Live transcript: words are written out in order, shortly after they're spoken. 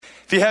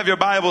If you have your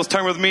Bibles,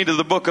 turn with me to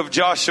the book of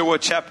Joshua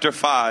chapter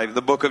 5.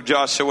 The book of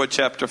Joshua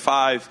chapter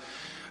 5,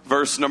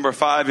 verse number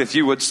 5. If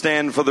you would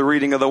stand for the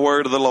reading of the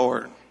word of the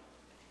Lord.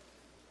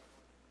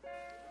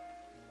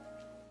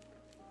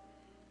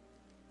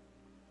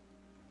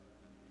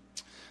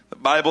 The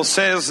Bible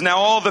says, now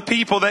all the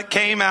people that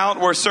came out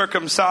were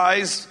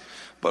circumcised,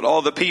 but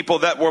all the people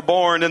that were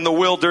born in the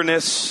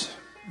wilderness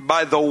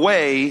by the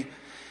way,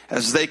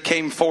 as they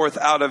came forth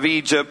out of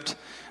Egypt,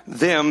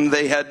 them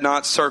they had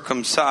not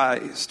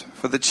circumcised.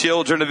 For the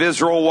children of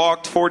Israel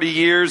walked 40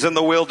 years in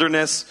the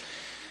wilderness,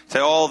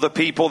 till all the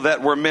people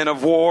that were men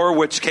of war,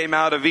 which came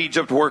out of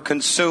Egypt, were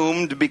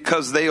consumed,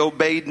 because they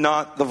obeyed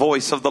not the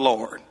voice of the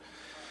Lord.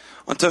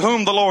 Unto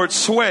whom the Lord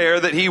sware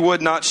that he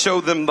would not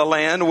show them the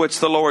land which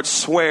the Lord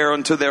sware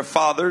unto their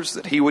fathers,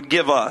 that he would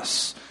give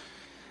us,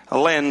 a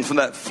land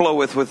that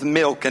floweth with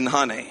milk and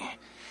honey,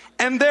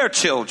 and their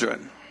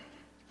children,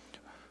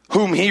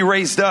 whom he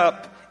raised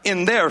up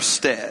in their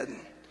stead.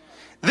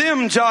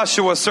 Them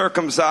Joshua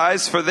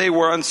circumcised, for they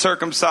were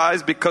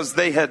uncircumcised, because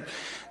they had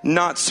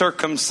not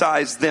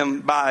circumcised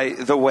them by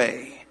the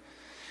way.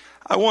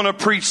 I want to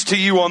preach to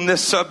you on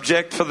this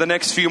subject for the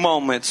next few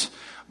moments.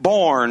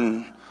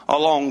 Born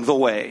along the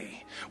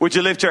way. Would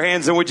you lift your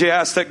hands and would you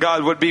ask that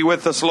God would be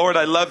with us? Lord,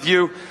 I love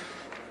you.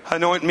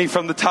 Anoint me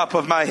from the top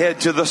of my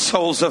head to the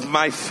soles of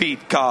my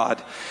feet,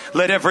 God.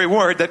 Let every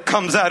word that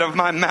comes out of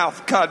my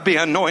mouth, God, be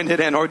anointed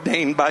and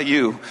ordained by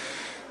you.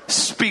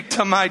 Speak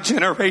to my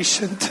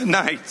generation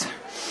tonight.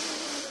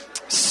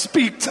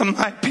 Speak to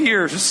my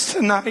peers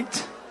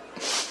tonight.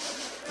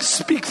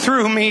 Speak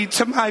through me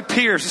to my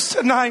peers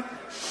tonight.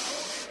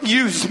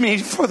 Use me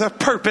for the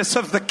purpose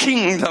of the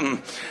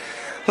kingdom.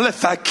 Let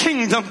thy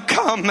kingdom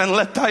come and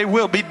let thy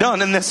will be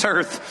done in this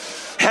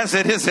earth as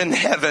it is in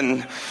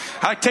heaven.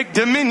 I take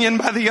dominion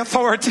by the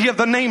authority of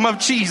the name of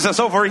Jesus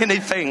over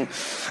anything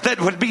that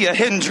would be a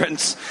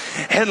hindrance.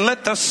 And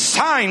let the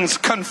signs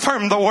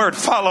confirm the word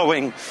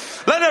following.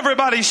 Let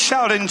everybody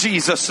shout in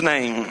Jesus'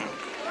 name.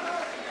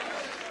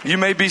 You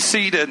may be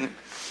seated.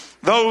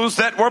 Those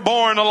that were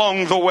born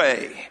along the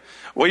way.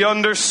 We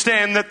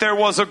understand that there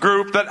was a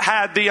group that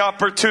had the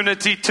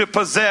opportunity to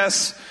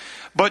possess,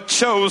 but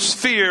chose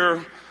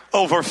fear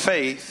over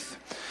faith.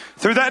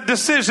 Through that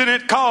decision,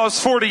 it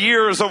caused 40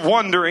 years of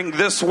wandering.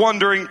 This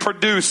wandering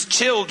produced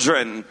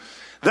children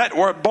that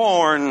were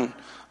born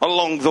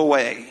along the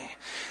way.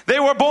 They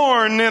were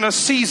born in a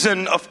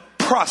season of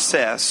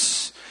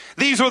process.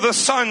 These were the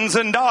sons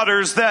and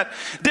daughters that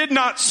did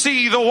not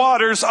see the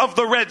waters of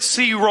the Red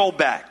Sea roll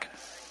back,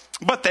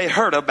 but they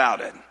heard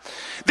about it.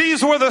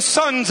 These were the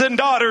sons and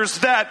daughters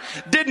that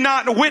did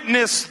not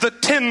witness the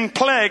 10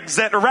 plagues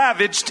that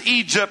ravaged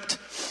Egypt,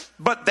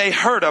 but they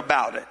heard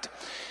about it.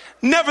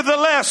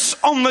 Nevertheless,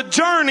 on the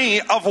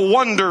journey of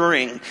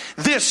wandering,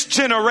 this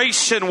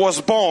generation was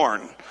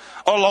born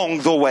along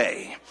the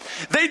way.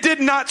 They did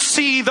not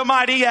see the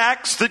mighty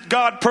acts that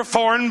God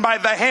performed by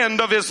the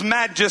hand of his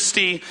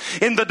majesty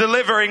in the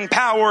delivering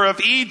power of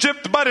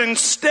Egypt, but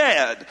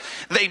instead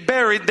they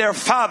buried their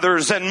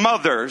fathers and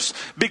mothers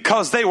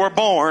because they were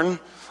born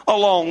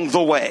along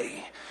the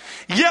way.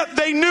 Yet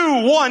they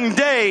knew one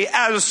day,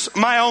 as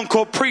my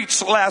uncle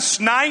preached last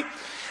night,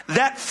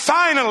 that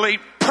finally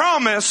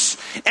promise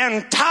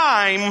and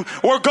time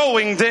were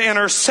going to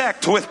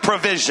intersect with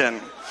provision.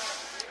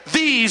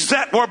 These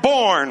that were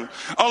born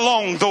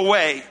along the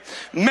way.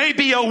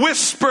 Maybe a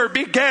whisper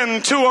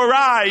began to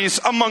arise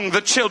among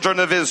the children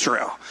of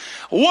Israel.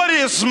 What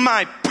is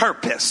my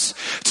purpose?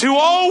 To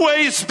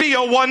always be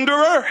a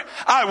wanderer?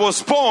 I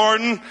was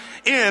born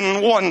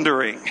in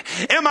wandering.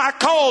 Am I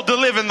called to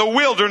live in the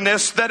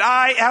wilderness that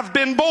I have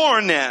been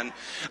born in?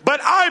 But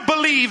I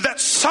believe that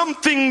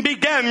something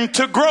began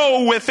to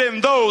grow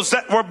within those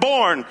that were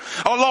born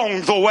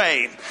along the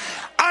way.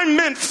 I'm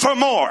meant for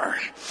more.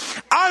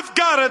 I've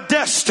got a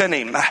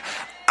destiny.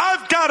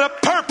 I've got a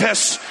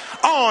purpose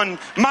on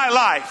my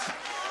life.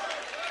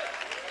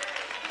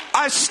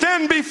 I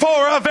stand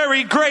before a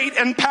very great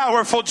and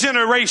powerful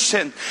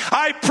generation.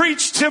 I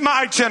preach to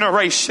my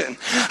generation.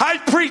 I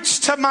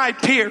preach to my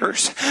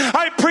peers.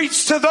 I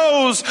preach to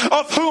those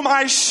of whom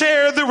I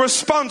share the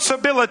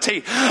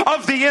responsibility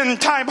of the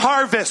end time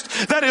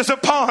harvest that is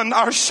upon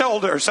our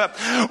shoulders.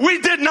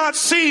 We did not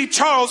see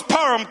Charles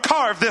Parham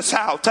carve this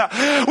out.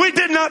 We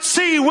did not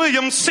see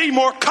William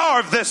Seymour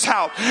carve this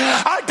out.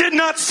 I did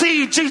not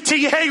see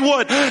G.T.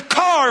 Haywood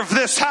carve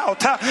this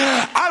out.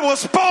 I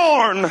was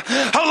born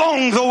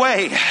along the way.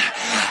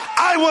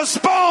 I was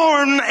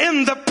born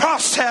in the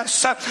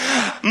process.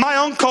 My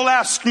uncle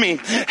asked me,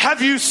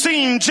 have you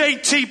seen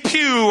J.T.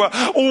 Pugh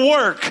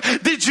work?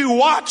 Did you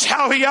watch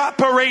how he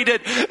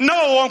operated?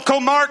 No, Uncle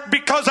Mark,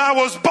 because I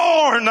was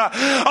born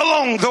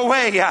along the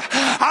way.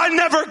 I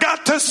never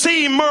got to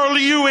see Merle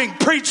Ewing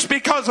preach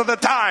because of the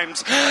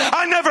times.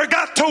 I never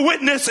got to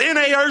witness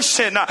N.A.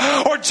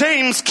 Urshan or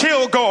James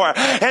Kilgore.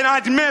 And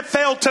I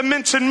failed to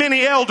mention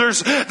many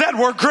elders that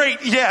were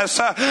great, yes.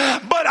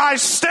 But I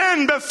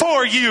stand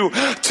before you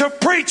to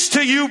preach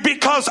to you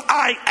because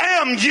I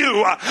am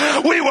you.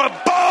 We were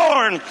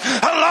born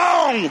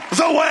along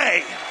the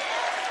way.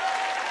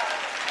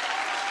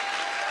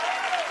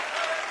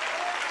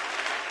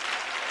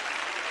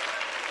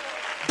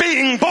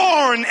 Being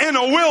born in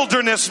a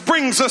wilderness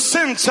brings a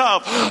sense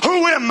of,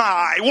 who am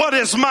I? What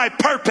is my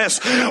purpose?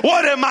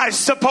 What am I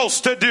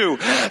supposed to do?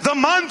 The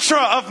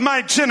mantra of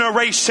my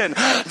generation,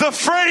 the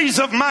phrase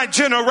of my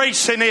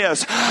generation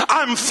is,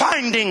 I'm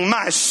finding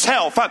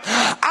myself.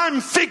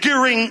 I'm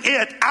figuring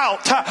it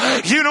out.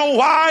 You know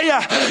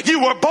why?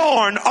 You were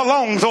born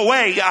along the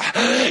way.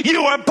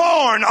 You were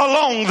born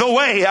along the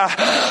way.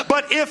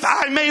 But if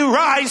I may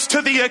rise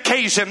to the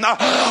occasion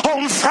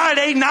on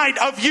Friday night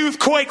of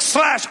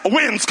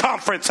Youthquake/Wins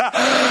Conference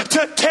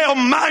to tell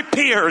my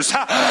peers,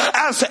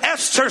 as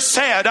Esther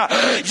said,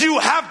 you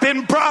have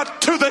been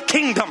brought to the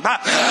kingdom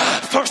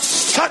for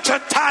such a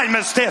time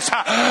as this.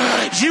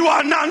 You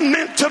are not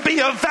meant to be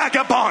a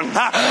vagabond.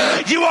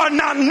 You are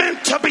not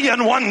meant to be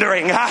in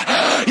wandering.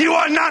 You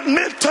are not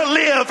meant to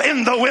live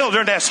in the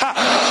wilderness.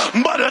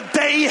 But a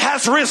day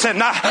has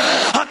risen.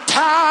 A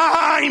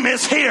time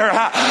is here.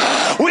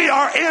 We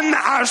are in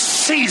our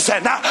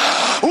season.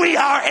 We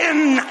are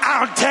in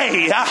our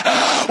day.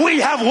 We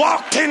have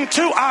walked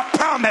into our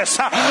promise.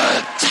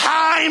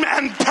 Time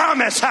and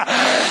promise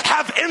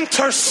have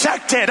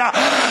intersected.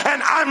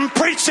 And I'm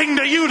preaching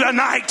to you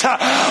tonight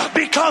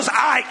because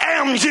I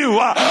am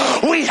you.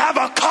 We have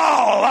a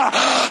call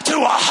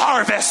to a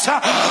harvest.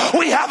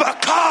 We have a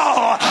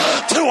call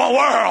to a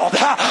world.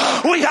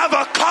 We have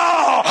a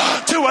call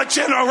to a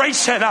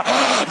generation.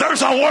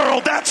 There's a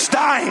world that's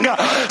dying.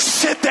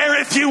 Sit there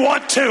if you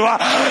want to.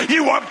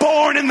 You were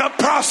born in the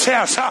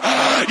process.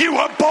 You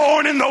were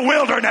born in the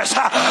wilderness.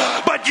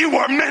 But you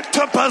were meant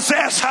to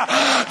possess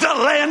the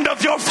land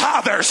of your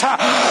fathers.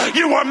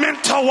 You were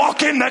meant to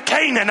walk into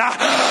Canaan.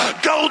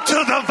 Go to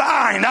the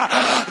vine.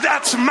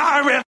 That's my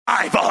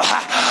revival.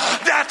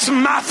 That's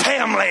my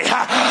family.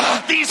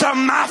 These are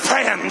my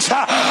friends.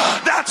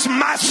 That's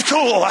my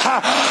school.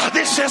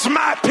 This is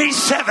my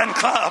P7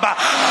 club.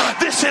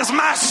 This is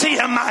my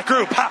CMI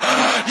group.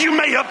 You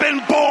may have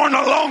been born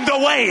along the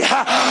way,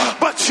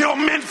 but you're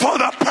meant for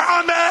the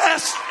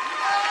promise.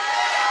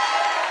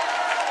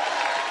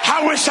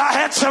 I wish I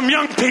had some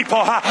young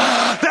people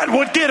that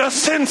would get a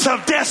sense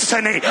of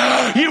destiny.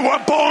 You were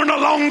born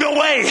along the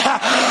way,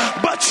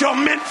 but you're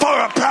meant for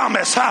a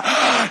promise.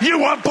 You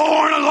were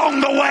born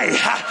along the way,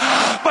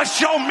 but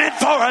you're meant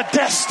for a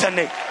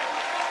destiny.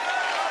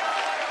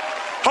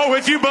 Oh,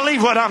 if you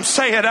believe what I'm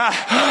saying,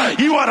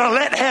 you ought to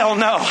let hell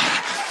know.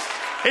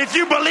 If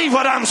you believe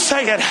what I'm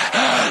saying,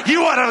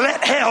 you ought to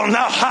let hell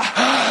know.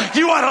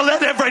 You ought to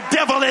let every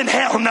devil in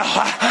hell know.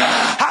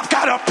 I've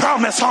got a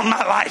promise on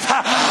my life.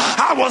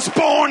 I was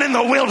born in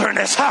the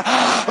wilderness, but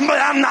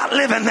I'm not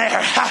living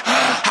there.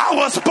 I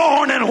was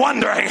born in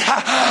wandering,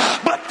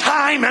 but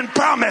time and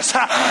promise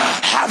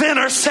have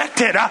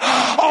intersected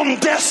on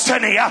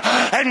destiny.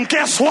 And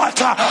guess what?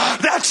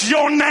 That's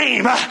your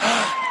name.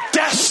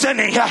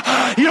 Destiny.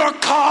 You're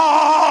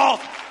called.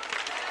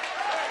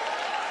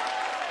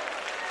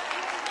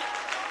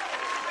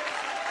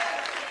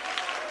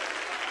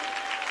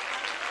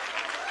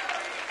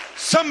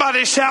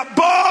 Somebody shout,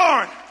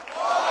 born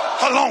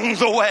along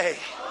the way.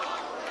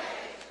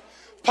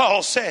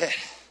 Paul said,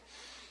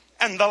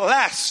 and the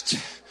last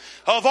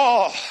of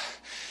all,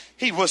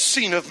 he was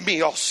seen of me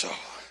also,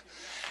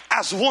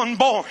 as one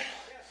born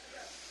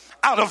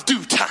out of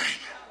due time.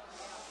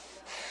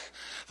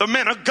 The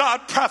man of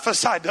God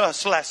prophesied to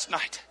us last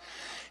night.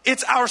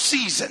 It's our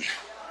season.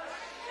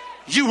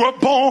 You were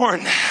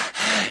born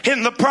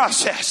in the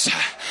process.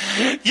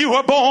 You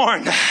were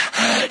born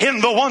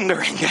in the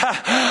wandering.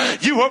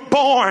 You were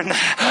born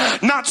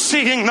not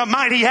seeing the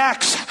mighty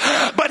acts,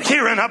 but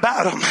hearing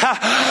about them.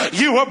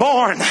 You were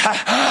born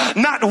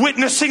not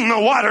witnessing the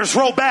waters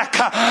roll back,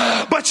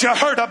 but you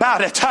heard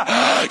about it.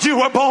 You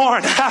were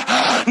born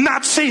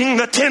not seeing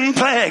the 10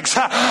 plagues,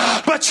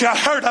 but you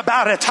heard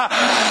about it.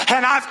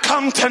 And I've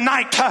come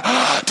tonight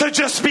to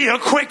just be a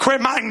quick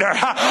reminder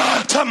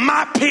to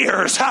my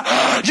peers.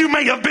 You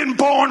may have been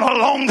born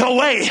along the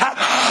way,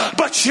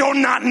 but you're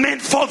not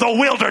meant for the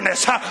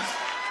wilderness.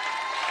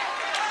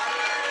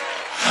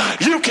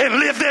 You can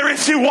live there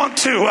if you want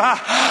to.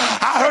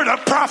 I heard a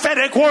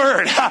prophetic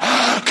word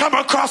come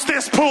across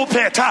this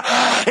pulpit.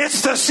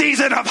 It's the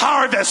season of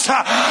harvest.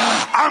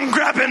 I'm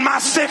grabbing my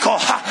sickle.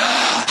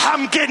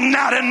 I'm getting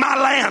out in my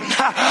land.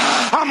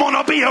 I'm going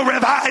to be a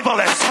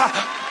revivalist.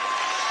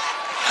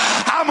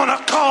 I'm going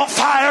to call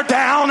fire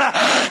down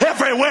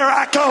everywhere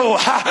I go.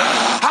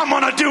 I'm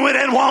going to do it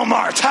in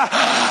Walmart.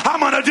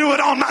 I'm going to do it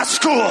on my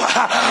school.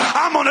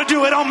 I'm going to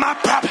do it on my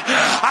property.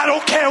 I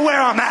don't care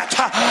where I'm at.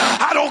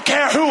 I don't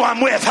care who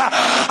I'm with.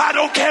 I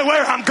don't care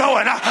where I'm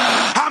going.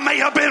 I may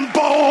have been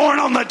born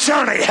on the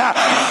journey,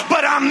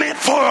 but I'm meant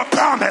for a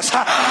promise.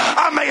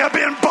 I may have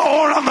been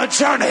born on the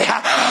journey,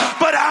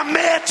 but I'm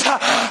meant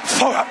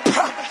for a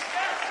promise.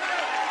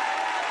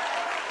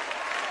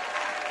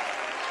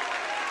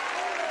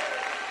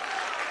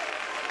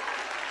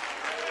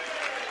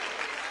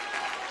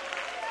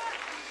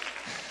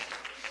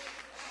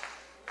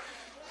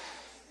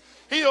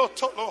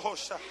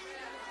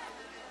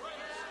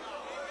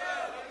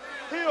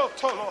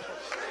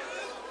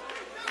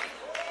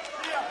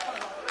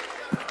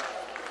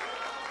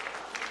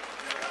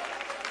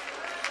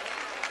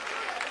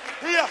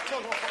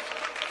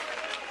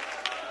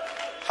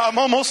 I'm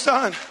almost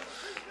done.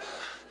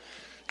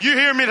 You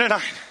hear me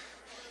tonight?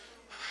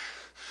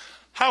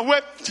 I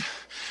wept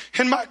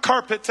in my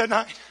carpet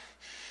tonight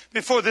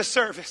before this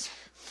service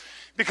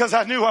because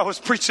I knew I was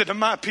preaching to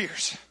my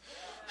peers.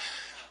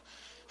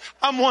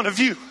 I'm one of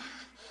you.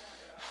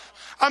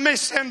 I may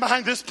stand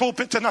behind this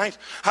pulpit tonight.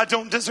 I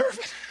don't deserve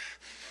it.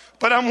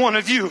 But I'm one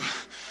of you,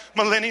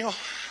 millennial.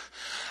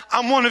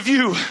 I'm one of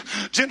you,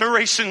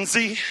 Generation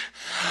Z.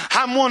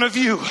 I'm one of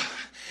you.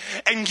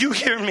 And you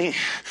hear me.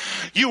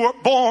 You were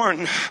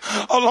born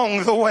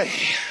along the way.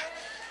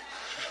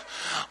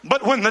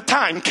 But when the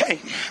time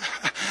came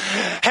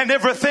and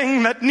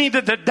everything that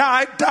needed to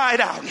die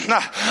died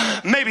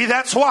out, maybe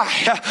that's why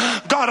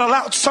God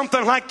allowed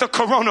something like the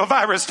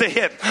coronavirus to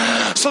hit,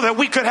 so that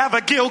we could have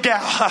a Gilgal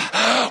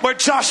where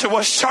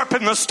Joshua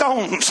sharpened the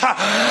stones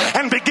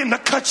and begin to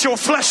cut your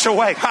flesh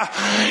away.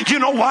 You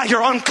know why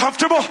you're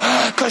uncomfortable?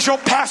 Because your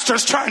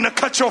pastor's trying to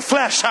cut your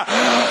flesh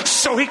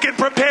so he can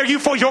prepare you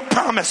for your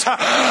promise.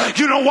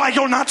 You know why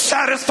you're not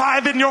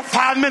satisfied in your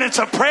 5 minutes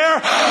of prayer?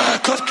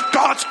 Because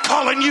God's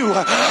calling you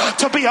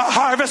to be a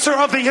harvester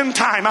of the end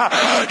time.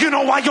 You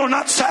know why you're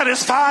not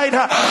satisfied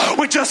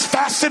with just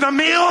fasting a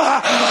meal?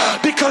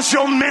 Because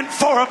you're meant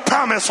for a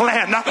promised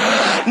land,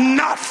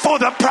 not for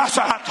the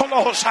process.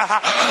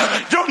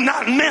 You're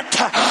not meant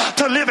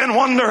to live in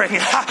wandering.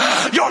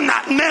 You're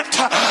not meant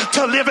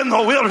to live in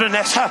the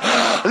wilderness.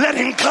 Let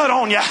him cut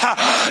on you.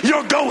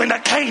 You're going to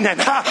Canaan.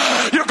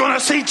 You're going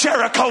to see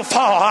Jericho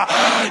fall.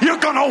 You're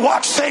going to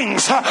watch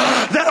things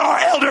that our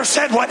elders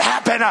said would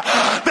happen.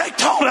 They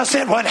told us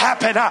it would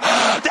happen.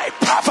 They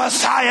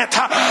prophesy it,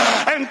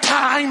 and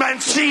time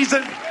and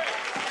season.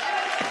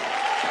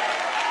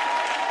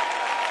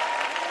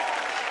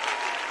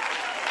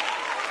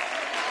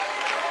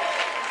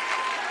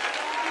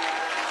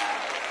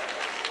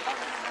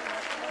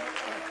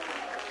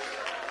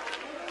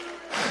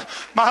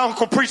 My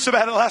uncle preached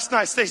about it last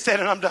night. Stay said,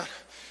 and I'm done.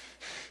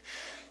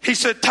 He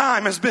said,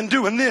 time has been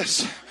doing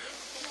this.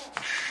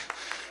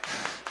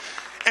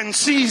 And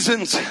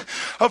seasons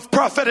of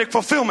prophetic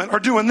fulfillment are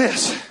doing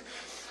this.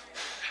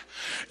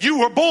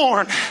 You were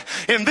born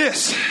in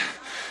this.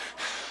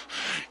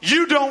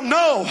 You don't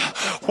know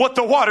what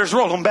the waters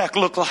rolling back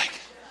look like.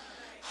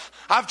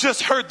 I've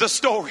just heard the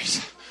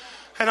stories,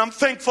 and I'm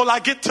thankful I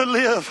get to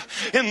live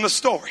in the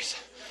stories.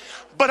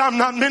 But I'm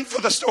not meant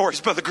for the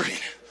stories, Brother Green.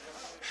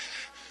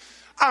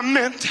 I'm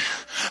meant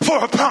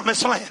for a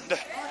promised land.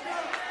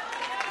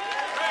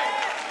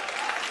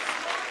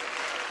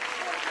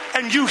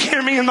 And you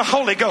hear me in the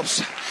Holy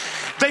Ghost.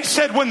 They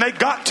said when they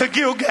got to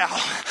Gilgal,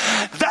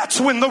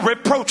 that's when the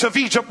reproach of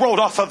Egypt rolled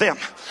off of them.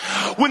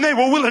 When they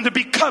were willing to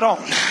be cut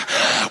on.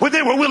 When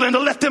they were willing to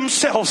let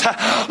themselves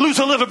lose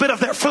a little bit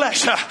of their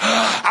flesh.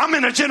 I'm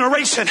in a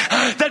generation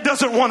that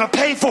doesn't want to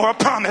pay for a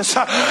promise.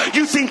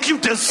 You think you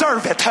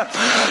deserve it.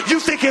 You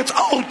think it's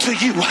owed to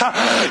you.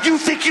 You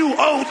think you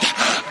owed.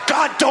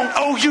 God don't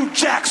owe you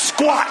jack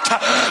squat.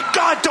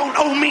 God don't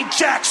owe me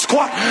jack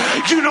squat.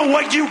 You know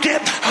what you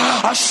get?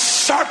 A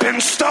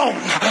sharpened stone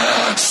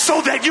so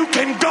that you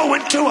can go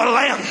into a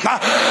land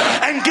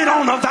and get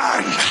on a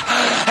vine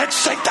and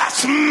say,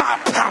 that's my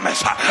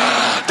promise.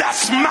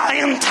 That's my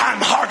end time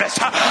harvest.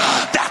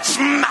 That's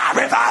my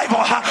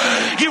revival.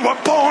 You were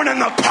born in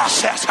the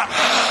process,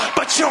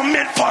 but you're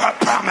meant for a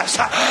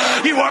promise.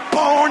 You were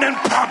born in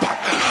proper,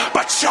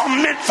 but you're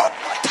meant for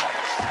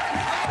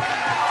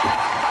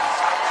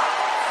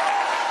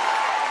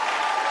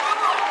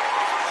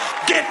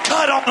get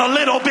cut on a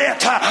little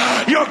bit.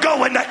 You're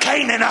going to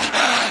Canaan.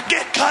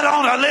 Get cut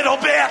on a little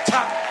bit.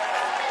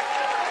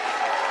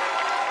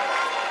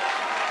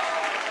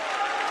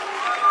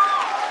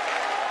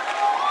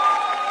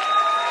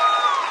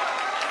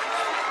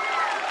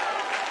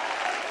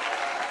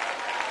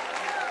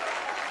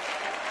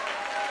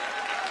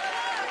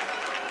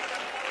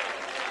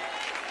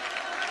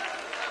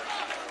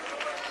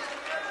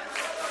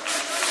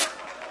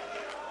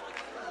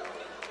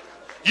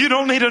 You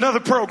don't need another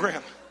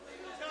program.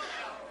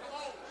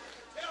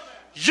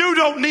 You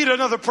don't need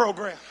another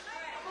program.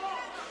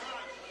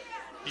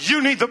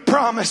 You need the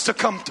promise to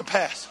come to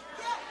pass.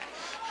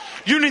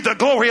 You need the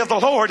glory of the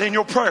Lord in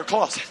your prayer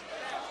closet.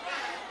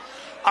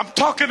 I'm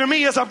talking to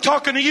me as I'm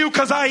talking to you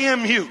because I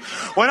am you.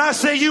 When I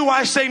say you,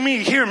 I say me.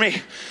 Hear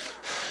me.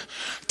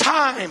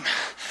 Time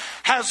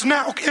has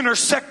now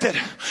intersected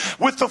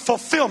with the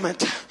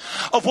fulfillment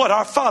of what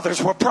our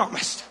fathers were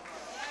promised.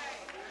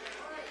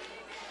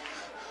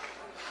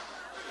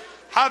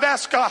 I've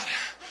asked God,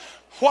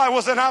 why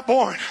wasn't I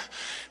born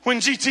when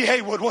G.T.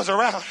 Haywood was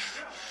around?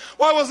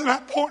 Why wasn't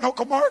I born,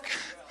 Uncle Mark,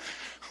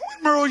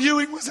 when Merle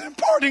Ewing was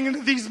imparting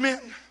into these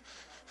men?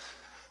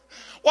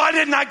 Why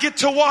didn't I get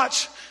to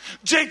watch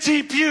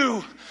J.T.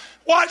 Pugh?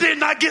 Why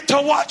didn't I get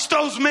to watch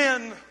those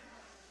men?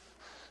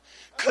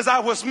 Because I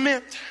was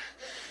meant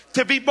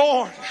to be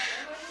born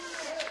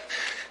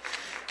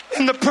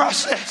in the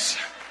process.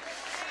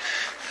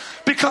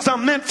 Because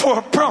I'm meant for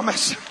a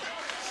promise.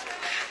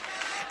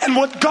 And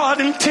what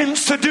God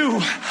intends to do,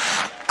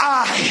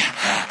 I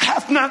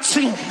have not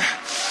seen,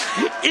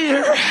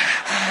 ear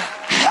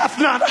hath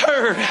not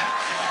heard,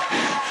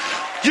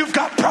 You've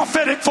got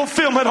prophetic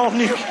fulfillment on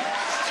you.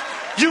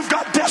 You've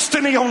got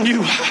destiny on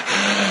you.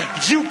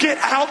 You get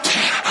out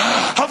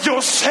of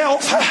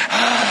yourself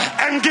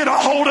and get a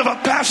hold of a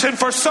passion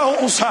for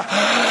souls.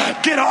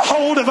 Get a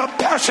hold of a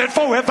passion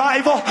for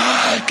revival.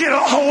 Get a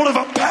hold of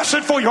a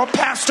passion for your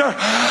pastor.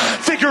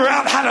 Figure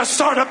out how to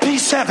start a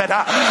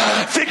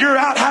P7. Figure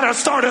out how to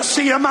start a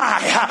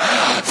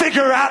CMI.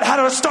 Figure out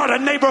how to start a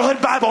neighborhood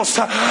Bible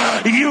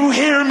study. You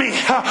hear me?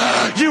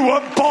 You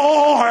were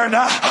born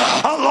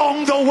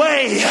along the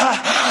way,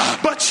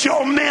 but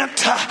you're meant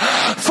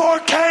for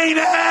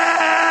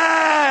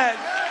Canaan.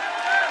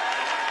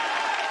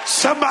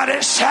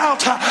 Somebody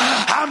shout,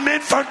 I'm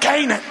meant for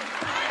Canaan.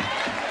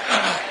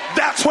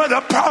 That's where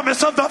the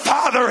promise of the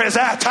Father is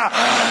at.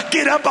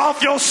 Get up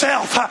off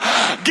yourself.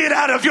 Get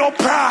out of your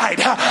pride.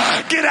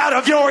 Get out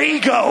of your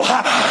ego.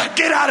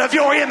 Get out of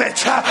your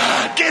image.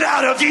 Get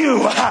out of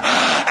you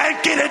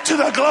and get into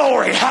the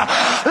glory.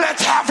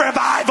 Let's have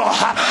revival.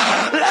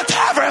 Let's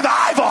have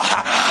revival.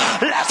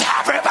 Let's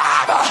have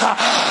revival.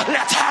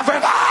 Let's have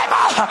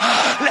revival.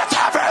 Let's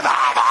have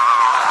revival.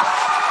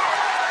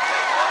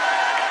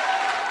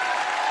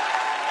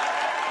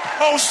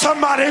 Oh,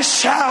 somebody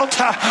shout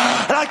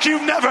like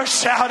you've never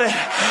shouted.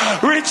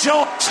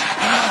 Rejoice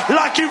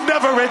like you've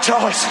never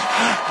rejoiced.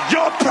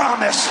 Your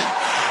promise,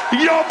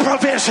 your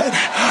provision,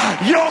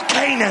 your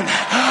Canaan,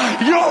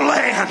 your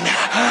land,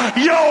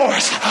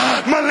 yours.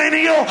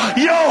 Millennial,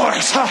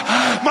 yours.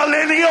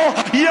 Millennial,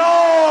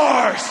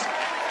 yours.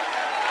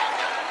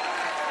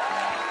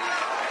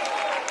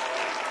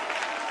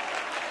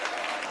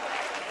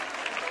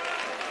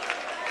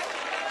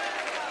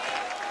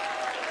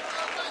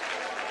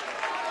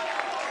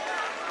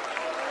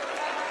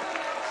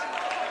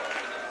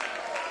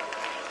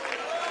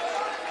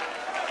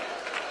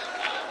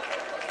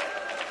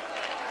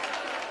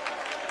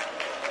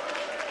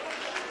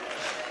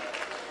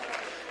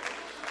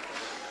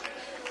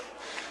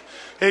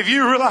 If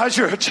you realize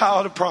you're a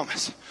child of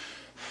promise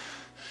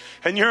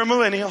and you're a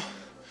millennial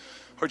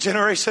or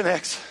Generation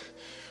X,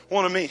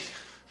 one of me,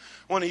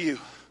 one of you,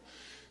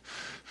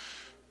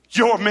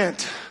 you're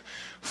meant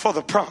for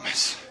the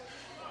promise,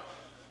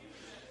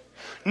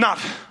 not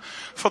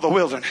for the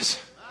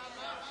wilderness.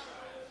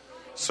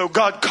 So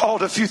God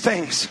called a few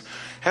things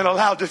and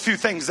allowed a few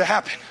things to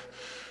happen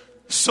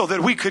so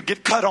that we could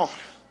get cut on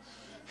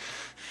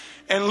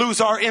and lose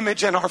our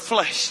image and our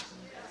flesh.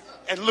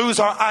 And lose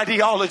our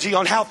ideology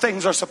on how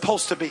things are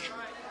supposed to be.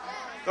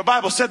 The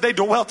Bible said they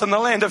dwelt in the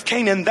land of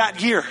Canaan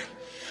that year.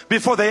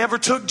 Before they ever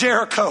took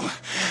Jericho,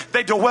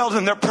 they dwelled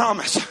in their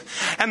promise.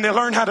 And they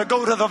learned how to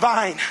go to the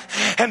vine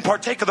and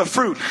partake of the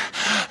fruit.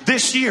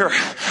 This year,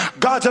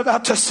 God's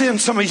about to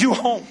send some of you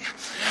home.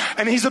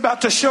 And He's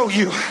about to show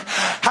you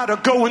how to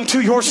go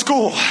into your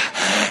school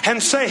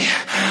and say,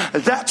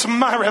 that's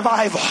my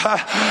revival.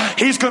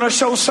 He's going to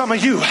show some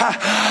of you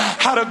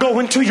how to go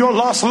into your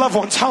lost loved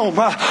one's home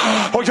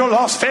or your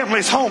lost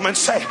family's home and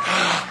say,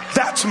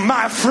 that's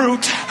my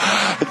fruit.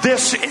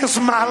 This is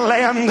my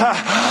land.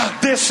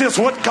 This is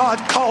what God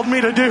called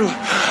me to do.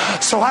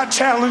 So I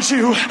challenge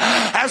you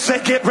as they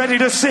get ready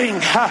to sing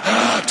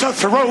to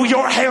throw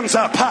your hands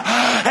up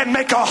and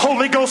make a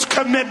Holy Ghost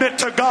commitment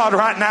to God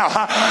right now.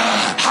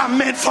 I'm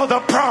meant for the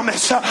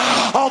promise.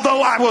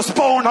 Although I was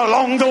born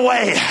along the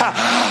way,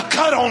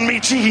 cut on me,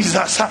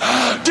 Jesus.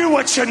 Do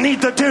what you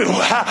need to do.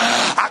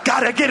 I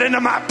got to get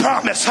into my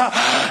promise.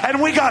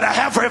 And we got to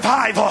have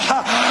revival.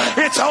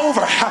 It's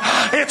over.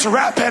 It's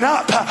wrapping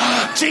up.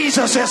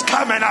 Jesus is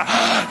coming.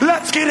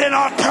 Let's get in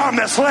our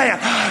promised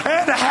land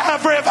and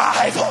have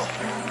revival.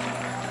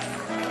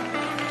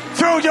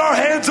 Throw your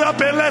hands up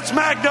and let's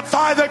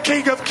magnify the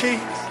King of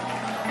Kings.